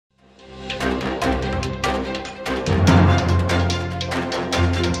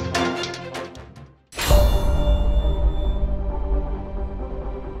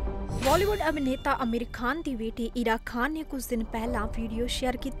बॉलीवुड अभिनेता आमिर खान की बेटी इरा खान ने कुछ दिन पहला वीडियो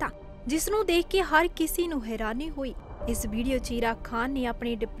शेयर किया जिसनों देख के हर किसी नूं हैरानी हुई। इस वीडियो च इरा खान ने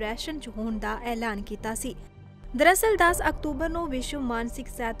अपने डिप्रैशन च होने का ऐलान किया सी। दरअसल 10 अक्तूबर को विश्व मानसिक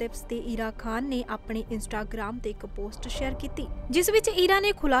सेहत दिवस ते इरा खान ने अपने इंस्टाग्राम ते एक पोस्ट शेयर की जिस विच इरा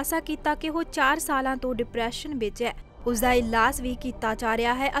ने खुलासा किया कि वो 4 सालों तो डिप्रैशन विच है। उसका इलाज भी किया जा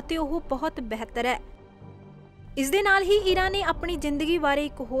रहा है अते वो बहुत बेहतर है। इस दे नाल ही इरा ने अपनी जिंदगी बारे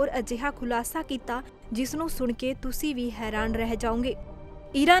एक होर अजिहा खुलासा किया जिसनों सुन के तुसी भी हैरान रह जाओगे।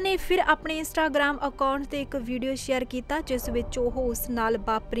 इरा ने फिर अपने इंस्टाग्राम अकाउंट से एक वीडियो शेयर किया जिस विच ओह उस नाल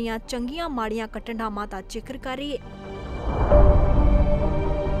वापरियां चंगियां माड़ियां घटनावां दा जिक्र कर रही है।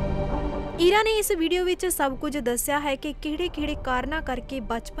 इरा ने इस वीडियो विच सब कुछ दस्या है कि किहड़े-किहड़े कारणा करके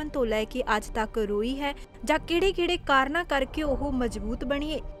बचपन तो लैके अज तक रोई है जां किहड़े-किहड़े कारणा करके ओह मजबूत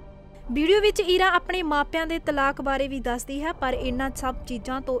बनी है। वीडियो विच इरा अपने मापियां दे तलाक बारे भी दसदी है, पर इन्हां सब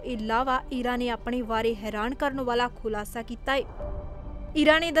चीज़ां तो इलावा इरा ने अपने बारे हैरान करने वाला खुलासा किया है।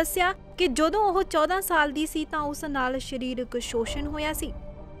 इरा ने दस्या कि जदों ओह 14 साल दी सी तां उस नाल शरीरक शोषण होया सी।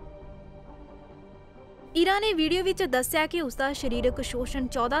 इरा ने वीडियो विच दस्या कि उसका शरीरक शोषण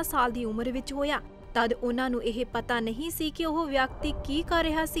 14 साल की उम्र विच होया। तद उन्हां नूं यह पता नहीं सी कि ओह व्यक्ति की कर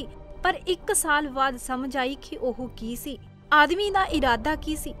रहा सी, पर 1 साल बाद समझ आई कि ओह की सी, आदमी दा इरादा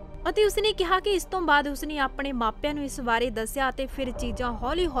की सी। ਅਤੇ ਉਸਨੇ ਕਿਹਾ ਕਿ ਇਸ ਤੋਂ ਬਾਅਦ ਉਸਨੇ ਆਪਣੇ ਮਾਪਿਆਂ ਨੂੰ ਇਸ ਬਾਰੇ ਦੱਸਿਆ ਅਤੇ ਫਿਰ ਚੀਜ਼ਾਂ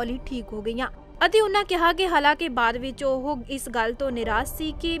ਹੌਲੀ-ਹੌਲੀ ਠੀਕ ਹੋ ਗਈਆਂ। ਅਤੇ ਉਹਨਾਂ ਕਿਹਾ ਕਿ ਹਾਲਾਂਕਿ ਬਾਅਦ ਵਿੱਚ ਉਹ ਇਸ ਗੱਲ ਤੋਂ ਨਿਰਾਸ਼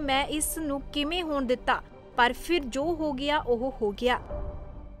ਸੀ ਕਿ ਮੈਂ ਇਸ ਨੂੰ ਕਿਵੇਂ ਹੋਣ ਦਿੱਤਾ, ਪਰ ਫਿਰ ਜੋ ਹੋ ਗਿਆ ਉਹ ਹੋ ਗਿਆ।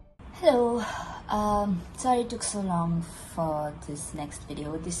 Hello, sorry it took so long for this next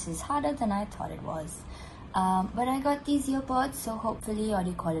video. This is harder than I thought it was. But I got these earpods, so hopefully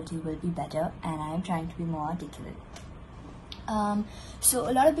audio quality will be better and I am trying to be more articulate. So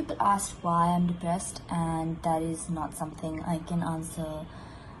a lot of people asked why I'm depressed, and that is not something I can answer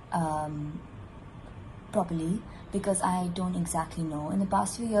properly because I don't exactly know. In the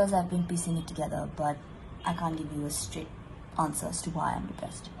past few years I've been piecing it together, but I can't give you a straight answer as to why I'm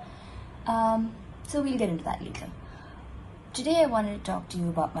depressed. So we'll get into that later. Today I wanted to talk to you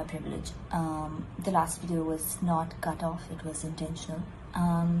about my privilege. The last video was not cut off, it was intentional.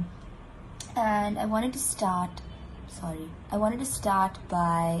 And I wanted to start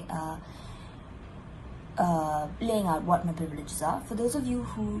by laying out what my privileges are. For those of you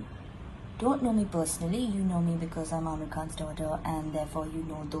who don't know me personally, you know me because I'm Aamir Khan's daughter, and therefore you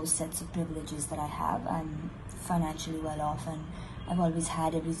know those sets of privileges that I have. I'm financially well off and I've always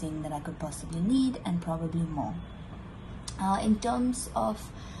had everything that I could possibly need and probably more. In terms of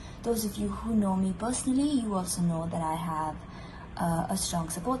those of you who know me personally, you also know that I have a strong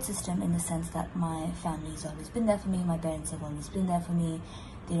support system in the sense that my family has always been there for me, my parents have always been there for me,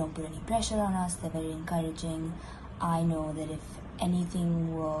 they don't put any pressure on us, they're very encouraging. I know that if anything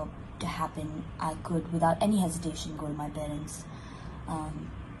were to happen, I could without any hesitation go to my parents,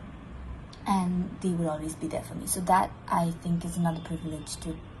 and they would always be there for me. So that I think is another privilege, to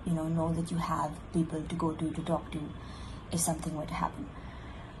know that you have people to go to talk to if something were to happen.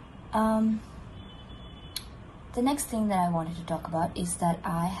 The next thing that I wanted to talk about is that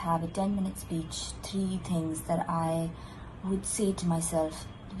I have a 10-minute speech, 3 things that I would say to myself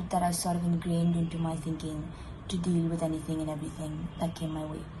that I sort of ingrained into my thinking to deal with anything and everything that came my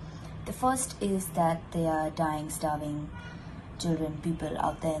way. The first is that there are dying, starving children, people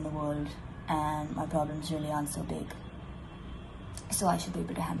out there in the world, and my problems really aren't so big. So I should be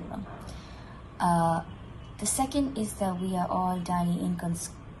able to handle them. The second is that we are all tiny,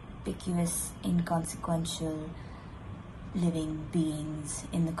 inconspicuous, inconsequential living beings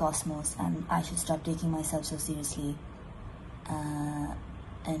in the cosmos, and I should stop taking myself so seriously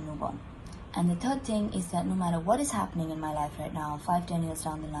and move on. And the third thing is that no matter what is happening in my life right now, 5-10 years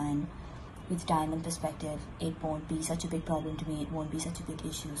down the line, with time and perspective, it won't be such a big problem to me, it won't be such a big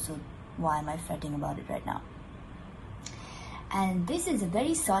issue, so why am I fretting about it right now? And this is a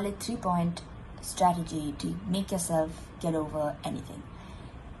very solid 3-point strategy to make yourself get over anything,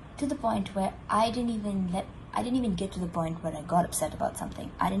 to the point where I didn't even get to the point where I got upset about something.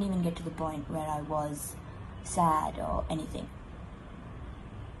 I didn't even get to the point where I was sad or anything.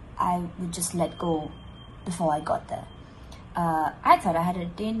 I would just let go before I got there. I thought I had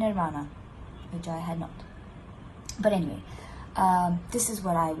attained nirvana, which I had not. But anyway, this is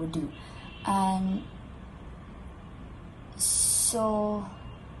what I would do. And so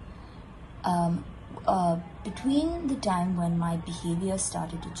between the time when my behavior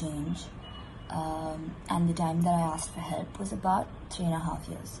started to change and the time that I asked for help was about 3.5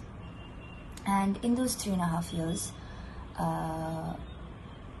 years. And in those 3.5 years,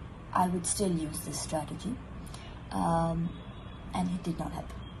 I would still use this strategy, and it did not help.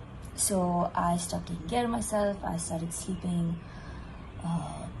 So I stopped taking care of myself. I started sleeping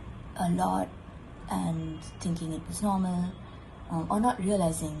a lot and thinking it was normal, or not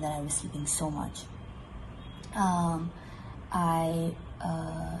realizing that I was sleeping so much. I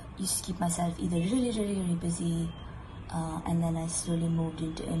used to keep myself either really busy, and then I slowly moved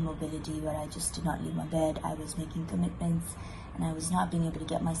into immobility, where I just did not leave my bed. I was making commitments and I was not being able to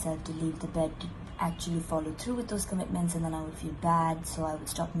get myself to leave the bed to actually follow through with those commitments, and then I would feel bad, so I would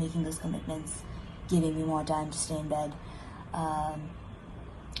stop making those commitments, giving me more time to stay in bed.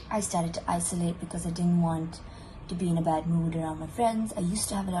 I started to isolate because I didn't want to be in a bad mood around my friends. I used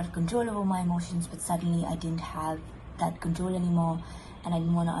to have a lot of control over my emotions, but suddenly I didn't have that control anymore, and I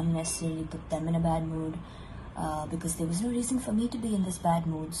didn't want to unnecessarily put them in a bad mood, because there was no reason for me to be in this bad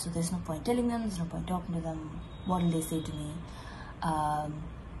mood, so there's no point telling them, there's no point talking to them. What will they say to me?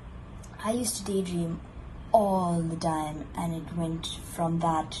 I used to daydream all the time, and it went from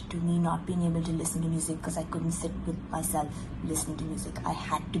that to me not being able to listen to music because I couldn't sit with myself listening to music. I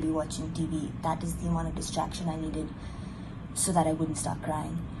had to be watching TV. That is the amount of distraction I needed so that I wouldn't start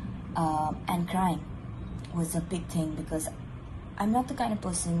crying. And crying was a big thing because I'm not the kind of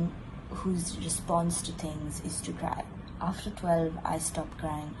person whose response to things is to cry. After 12, I stopped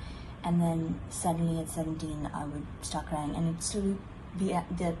crying, and then suddenly at 17, I would start crying, and it still be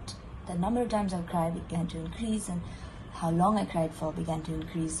that the number of times I would cry began to increase, and how long I cried for began to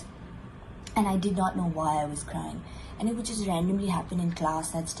increase, and I did not know why I was crying. And it would just randomly happen in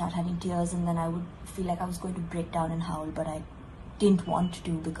class. I'd start having tears, and then I would feel like I was going to break down and howl, but I didn't want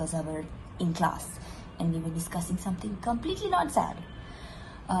to because I were in class and we were discussing something completely not sad.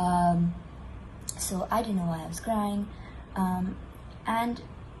 So I didn't know why I was crying, and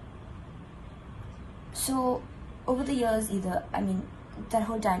so over the years, that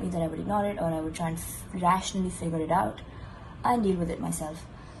whole time, either I would ignore it or I would try and rationally figure it out and deal with it myself.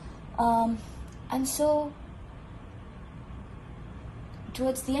 And so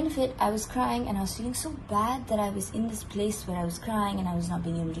towards the end of it, I was crying, and I was feeling so bad that I was in this place where I was crying and I was not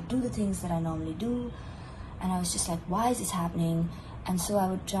being able to do the things that I normally do, and I was just like, why is this happening? And so I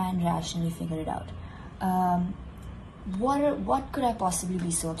would try and rationally figure it out. What could I possibly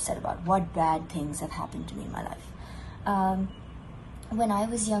be so upset about? What bad things have happened to me in my life? When I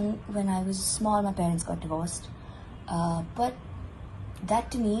was young, when I was small, my parents got divorced. But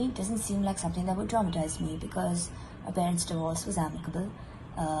that to me doesn't seem like something that would traumatize me, because my parents' divorce was amicable.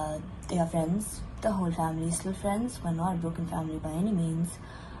 They are friends. The whole family is still friends. We're not a broken family by any means.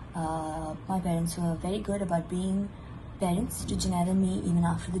 My parents were very good about being parents to Janelle and me even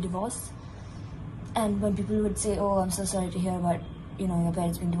after the divorce. And when people would say, oh, I'm so sorry to hear about, your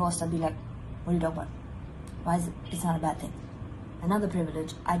parents being divorced, I'd be like, what are you talking about? Why is it? It's not a bad thing. Another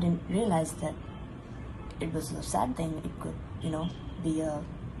privilege. I didn't realize that it was a sad thing. It could,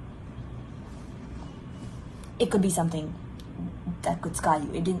 it could be something that could scar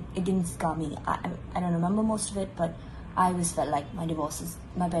you. It didn't scar me. I don't remember most of it, but I always felt like my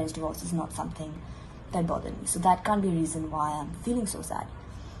parents' divorce is not something that bothered me. So that can't be a reason why I'm feeling so sad.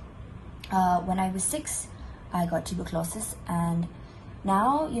 When I was 6, I got tuberculosis, and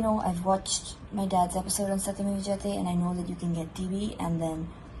now, I've watched my dad's episode on Satyam Vijayate, and I know that you can get TB, and then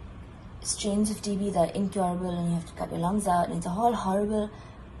strains of TB that are incurable, and you have to cut your lungs out, and it's all horrible.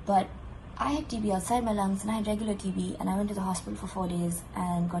 But I had TB outside my lungs, and I had regular TB, and I went to the hospital for 4 days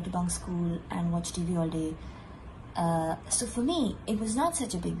and got to bunk school and watch TV all day. So for me, it was not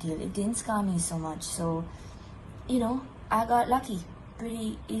such a big deal. It didn't scar me so much. So, I got lucky.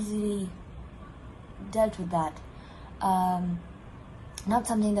 Pretty easily dealt with that. Not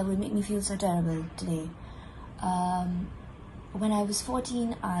something that would make me feel so terrible today. When I was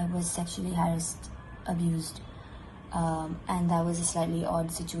 14, I was sexually harassed, abused, and that was a slightly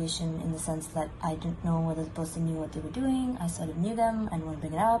odd situation in the sense that I didn't know whether the person knew what they were doing. I sort of knew them. I didn't want to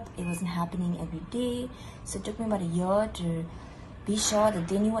bring it up. It wasn't happening every day, so it took me about a year to be sure that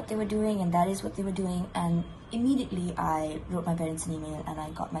they knew what they were doing, and that is what they were doing. And immediately I wrote my parents an email, and I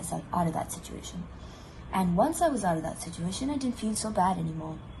got myself out of that situation. And once I was out of that situation, I didn't feel so bad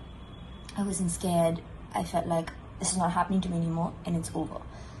anymore. I wasn't scared. I felt like this is not happening to me anymore, and it's over.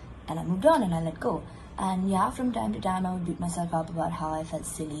 And I moved on, and I let go. And yeah, from time to time, I would beat myself up about how I felt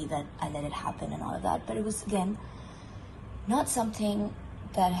silly that I let it happen and all of that. But it was, again, not something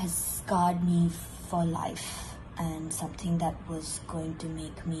that has scarred me for life, and something that was going to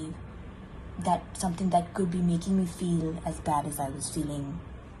make me, something that could be making me feel as bad as I was feeling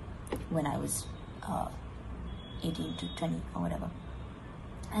when I was 18 to 20 or whatever.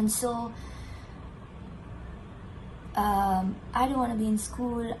 And so I don't want to be in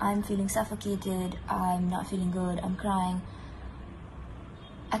school. I'm feeling suffocated. I'm not feeling good. I'm crying.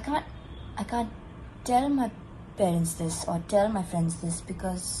 I can't tell my parents this or tell my friends this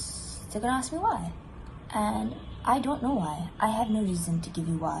because they're gonna ask me why, and I don't know why. I have no reason to give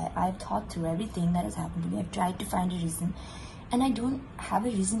you why. I've thought through everything that has happened to me. I've tried to find a reason, and I don't have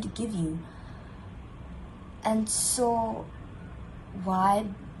a reason to give you. And so why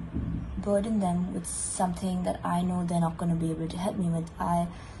burden them with something that I know they're not going to be able to help me with? My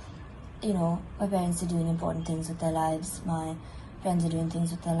parents are doing important things with their lives. My friends are doing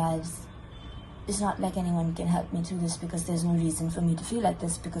things with their lives. It's not like anyone can help me through this because there's no reason for me to feel like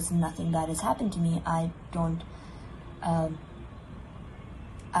this because nothing bad has happened to me. I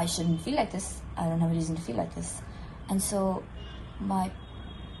shouldn't feel like this. I don't have a reason to feel like this. And so my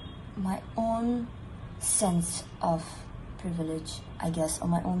own sense of privilege, I guess, or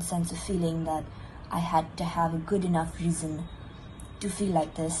my own sense of feeling that I had to have a good enough reason to feel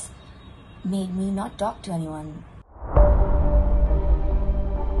like this made me not talk to anyone.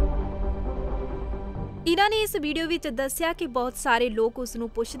 Ira ਨੇ ਇਸ video ਵਿੱਚ ਦੱਸਿਆ ਕਿ ਬਹੁਤ ਸਾਰੇ ਲੋਕ ਉਸ ਨੂੰ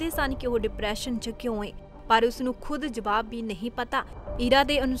ਪੁੱਛਦੇ ਸਨ ਕਿ ਉਹ ਡਿਪਰੈਸ਼ਨ 'ਚ ਕਿਉਂ ਹੈ, ਪਰ ਉਸ ਨੂੰ ਖੁਦ ਜਵਾਬ ਵੀ ਨਹੀਂ ਪਤਾ। ਈਰਾ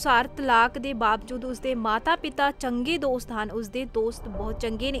ਦੇ ਅਨੁਸਾਰ ਤਲਾਕ ਦੇ ਬਾਵਜੂਦ ਉਸਦੇ ਮਾਤਾ-ਪਿਤਾ ਚੰਗੇ ਦੋਸਤ ਹਨ। ਉਸਦੇ ਦੋਸਤ ਬਹੁਤ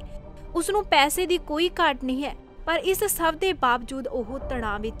ਚੰਗੇ ਨੇ। ਉਸ ਨੂੰ ਪੈਸੇ ਦੀ ਕੋਈ ਘਾਟ ਨਹੀਂ ਹੈ, ਪਰ ਇਸ ਸਭ ਦੇ ਬਾਵਜੂਦ ਉਹ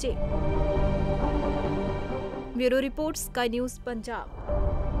ਤਣਾਅ ਵਿੱਚ ਹੈ। Bureau report, sky news, Punjab.